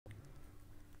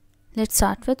Let's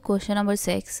start with question number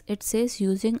 6. It says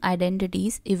using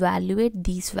identities evaluate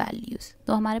these values.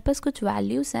 तो हमारे पास कुछ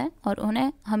values हैं और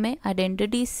उन्हें हमें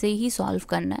आइडेंटिटीज से ही सॉल्व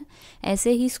करना है,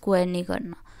 ऐसे ही स्क्वायर नहीं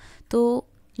करना. तो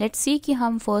लेट्स सी कि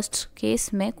हम फर्स्ट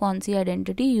केस में कौन सी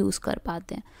आइडेंटिटी यूज़ कर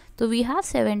पाते हैं. तो वी हैव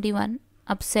 71.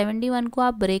 अब 71 को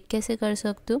आप ब्रेक कैसे कर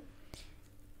सकते हो?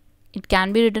 It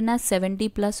can be written as 70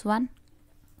 + 1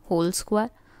 whole square.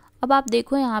 अब आप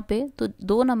देखो यहाँ पे तो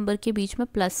दो नंबर के बीच में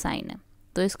प्लस साइन है,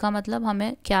 तो इसका मतलब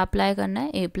हमें क्या अप्लाई करना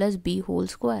है? a + b whole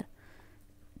square.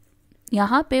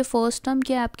 यहाँ पे फर्स्ट टर्म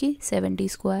क्या है आपकी 70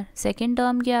 स्क्वायर, सेकेंड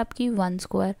टर्म क्या है आपकी 1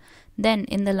 square, then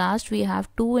in the last we have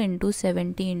 2 ×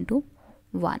 70 ×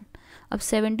 1. अब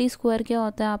 70 स्क्वायर क्या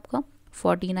होता है आपका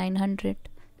 4900,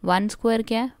 1 स्क्वायर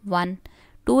क्या है 1,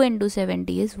 2 ×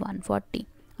 70 इज़ 140.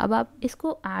 अब आप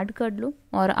इसको ऐड कर लो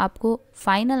और आपको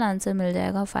फाइनल आंसर मिल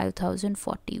जाएगा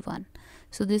 5041.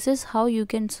 So this is how you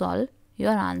can solve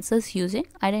your answers using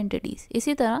identities.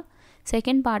 इसी तरह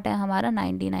सेकेंड पार्ट है हमारा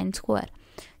 99 स्क्वायर.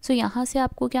 सो यहाँ से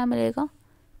आपको क्या मिलेगा?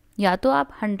 या तो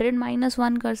आप 100 -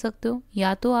 1 कर सकते हो,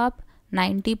 या तो आप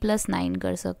 90 + 9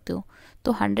 कर सकते हो.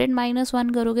 तो 100 -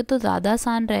 1 करोगे तो ज़्यादा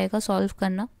आसान रहेगा सॉल्व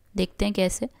करना. देखते हैं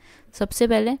कैसे. सबसे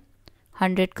पहले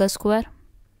 100 का स्क्वायर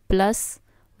प्लस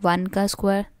 1 का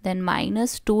स्क्वायर, देन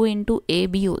 -2 × a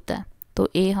b होता है. तो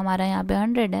a हमारा यहाँ पे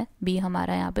 100 है, b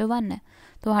हमारा यहाँ पे 1 है.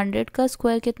 तो 100 का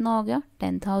स्क्वायर कितना हो गया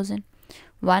 10,000,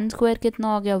 1 स्क्वायर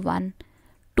कितना हो गया 1,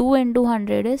 2 ×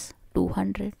 100 इज़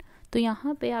 200. तो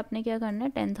यहाँ पे आपने क्या करना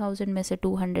है 10,000 में से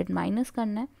 200 माइनस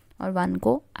करना है और 1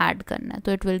 को ऐड करना है.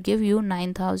 तो इट विल गिव यू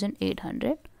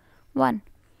 9801.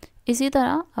 इसी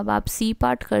तरह अब आप सी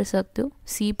पार्ट कर सकते हो.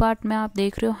 सी पार्ट में आप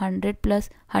देख रहे हो 100 +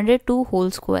 102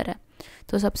 होल स्क्वायर है.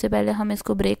 तो सबसे पहले हम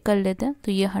इसको ब्रेक कर लेते हैं.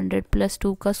 तो ये 100 +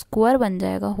 2 का स्क्वायर बन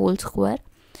जाएगा होल स्क्वायर.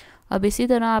 अब इसी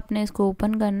तरह आपने इसको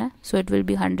ओपन करना है. So it will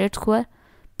be 100 square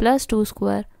 + 2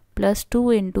 square + 2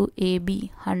 × ab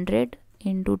 100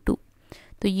 × 2.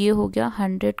 तो ये हो गया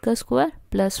 100 का स्क्वायर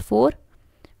 +4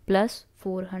 +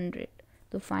 400.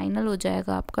 तो फाइनल हो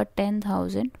जाएगा आपका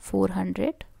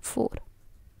 10,404.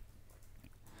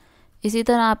 इसी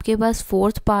तरह आपके पास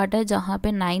फोर्थ पार्ट है जहाँ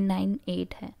पे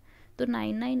 998 है. तो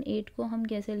 998 को हम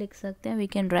कैसे लिख सकते हैं? We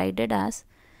can write it as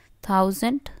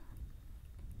 1000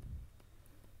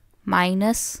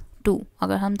 - 2.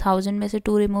 अगर हम 1000 में से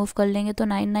 2 रिमूव कर लेंगे तो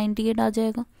 998 आ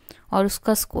जाएगा और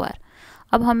उसका स्क्वायर.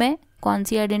 अब हमें कौन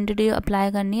सी आइडेंटिटी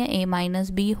अप्लाई करनी है? a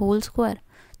 - b whole square.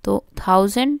 तो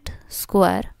 1000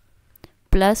 square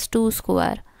 + 2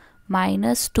 square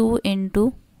 -2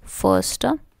 × first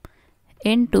term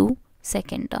into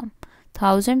second term.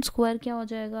 1000 square क्या हो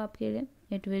जाएगा आपके लिए?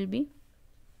 It will be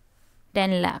 10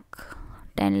 lakh.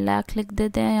 10 lakh लिख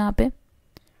देते हैं यहाँ पे,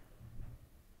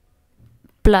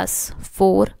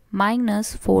 +4 -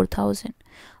 4000.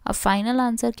 अब फाइनल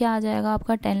आंसर क्या आ जाएगा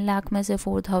आपका? 10 लाख में से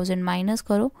 4000 माइनस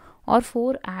करो और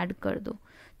 4 ऐड कर दो.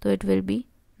 तो it will be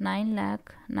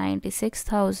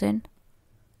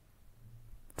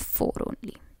 9,96,004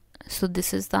 only. So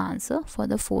this is the answer for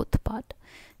the fourth part.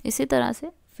 इसी तरह से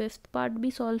फिफ्थ पार्ट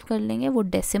भी सॉल्व कर लेंगे. वो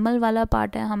डेसिमल वाला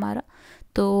पार्ट है हमारा.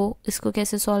 तो इसको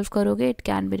कैसे सॉल्व करोगे? It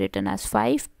can be written as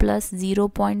 5 +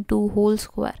 0.2 whole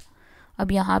square.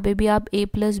 अब यहाँ पे भी आप a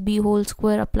 + b whole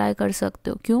square apply कर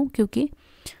सकते हो. क्यों? क्योंकि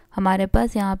हमारे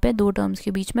पास यहाँ पे दो टर्म्स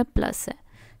के बीच में प्लस है.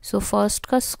 सो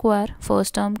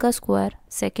फर्स्ट टर्म का स्क्वायर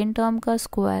सेकेंड टर्म का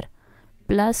स्क्वायर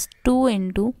 +2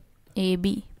 ×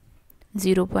 ab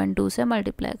 0.2 से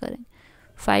मल्टीप्लाई करेंगे.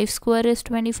 5 square is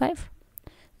 25,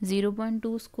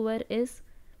 0.2 square is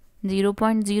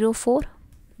 0.04,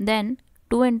 then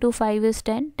 2 × 5 is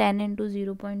 10, 10 ×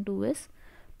 0.2 is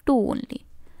 2 only.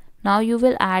 Now you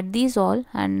will add these all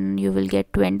and you will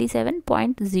get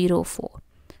 27.04.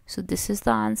 So this is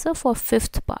the answer for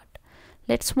fifth part.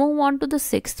 Let's move on to the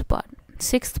sixth part.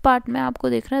 Sixth part में आपको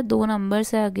देख रहा है दो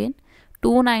numbers है again.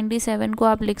 297 को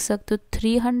आप लिख सकते हो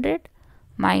 300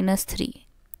 - 3.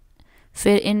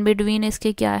 फिर इन बिटवीन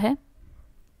इसके क्या है?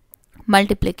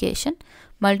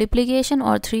 मल्टीप्लिकेशन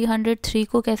और 303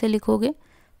 को कैसे लिखोगे?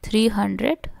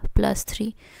 300 +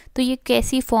 3. तो ये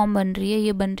कैसी फॉर्म बन रही है?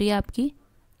 ये बन रही है आपकी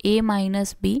a -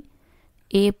 b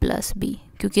a + b,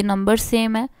 क्योंकि नंबर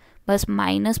सेम है, बस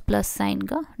माइनस प्लस साइन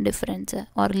का डिफरेंस है.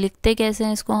 और लिखते कैसे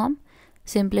हैं इसको हम?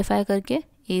 सिंप्लीफाई करके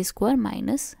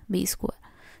a² - b².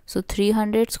 सो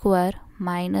 300 स्क्वायर -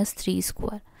 3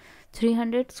 स्क्वायर.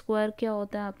 300 स्क्वायर क्या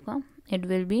होता है आपका? It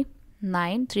will be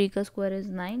 9. 3 का स्क्वायर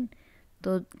इज़ 9.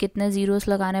 तो कितने ज़ीरोस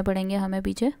लगाने पड़ेंगे हमें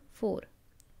पीछे? 4.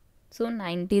 सो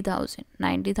 90,000.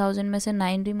 90,000 में से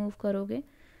 9 रिमूव करोगे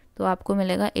तो आपको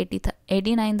मिलेगा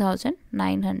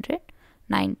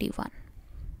 89,991.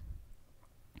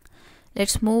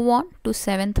 Let's move on two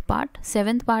seventh part.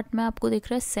 Seventh part में आपको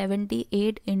दिख रहा है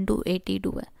 78 इंटू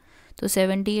 82 है, तो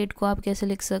 78 को आप कैसे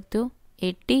लिख सकते हो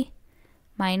 80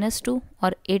 माइनस 2,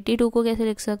 और 82 को कैसे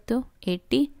लिख सकते हो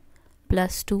 80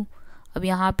 प्लस 2। अब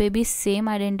यहाँ पे भी सेम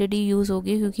आइडेंटिटी यूज़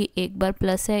होगी क्योंकि एक बार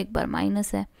प्लस है एक बार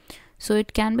माइनस है, so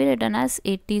it can be written as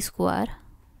 80 square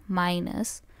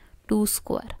minus 2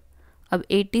 square. अब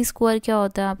 80 स्क्वायर क्या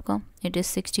होता है आपका, इट इज़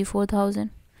 64,000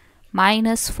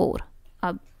 माइनस 4।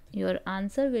 अब your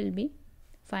answer will be,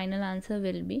 final answer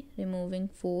will be removing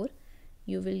 4,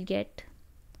 you will get,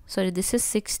 sorry this is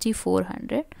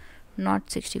 6400 not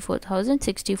 64,000,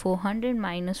 6400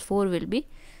 minus 4 will be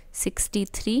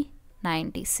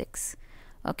 6396.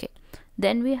 okay,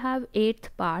 then we have eighth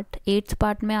part. eighth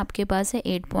part में आपके पास है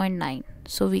 8.9,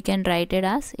 so we can write it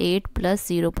as 8 plus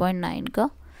 0.9 का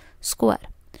square.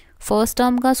 First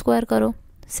term का square करो,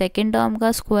 second term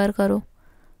का square करो,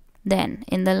 then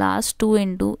in the last 2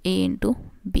 into a into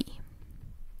b.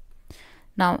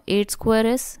 Now 8 square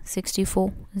is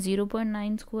 64,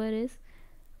 0.9 square is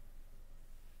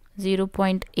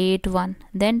 0.81,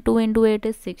 then 2 into 8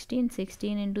 is 16,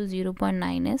 16 into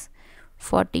 0.9 is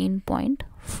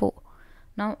 14.4.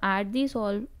 Now add these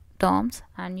all terms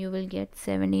and you will get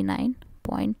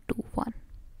 79.21.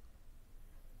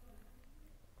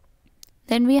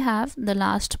 Then we have the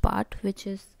last part, which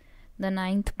is the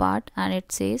ninth part, and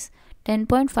it says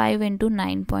 10.5 into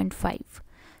 9.5.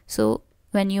 So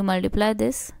when you multiply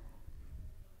this,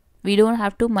 we don't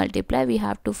have to multiply, we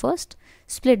have to first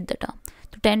split the term.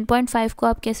 तो 10.5 को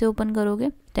आप कैसे open करोगे,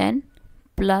 10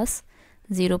 plus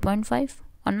 0.5,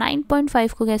 और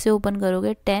 9.5 को कैसे open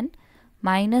करोगे, 10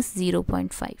 minus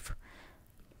 0.5।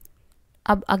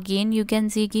 अब अगेन यू कैन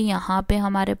सी कि यहाँ पे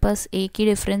हमारे पास एक ही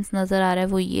डिफरेंस नज़र आ रहा है,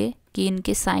 वो ये कि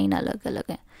इनके साइन अलग अलग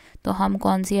हैं। तो हम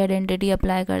कौन सी आइडेंटिटी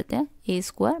अप्लाई करते हैं, ए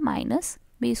स्क्वायर माइनस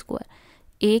बी स्क्वायर।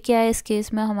 ए क्या है इस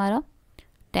केस में हमारा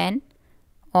 10,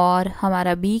 और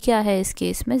हमारा बी क्या है इस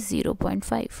केस में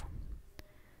 0.5।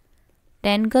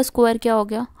 10 का स्क्वायर क्या हो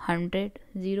गया 100,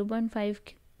 0.5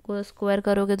 को स्क्वायर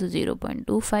करोगे तो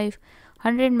 0.25,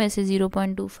 100 में से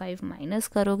 0.25 माइनस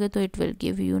करोगे तो it will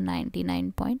give you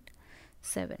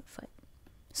 99.75.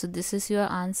 So this is your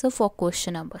answer for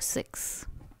question number 6.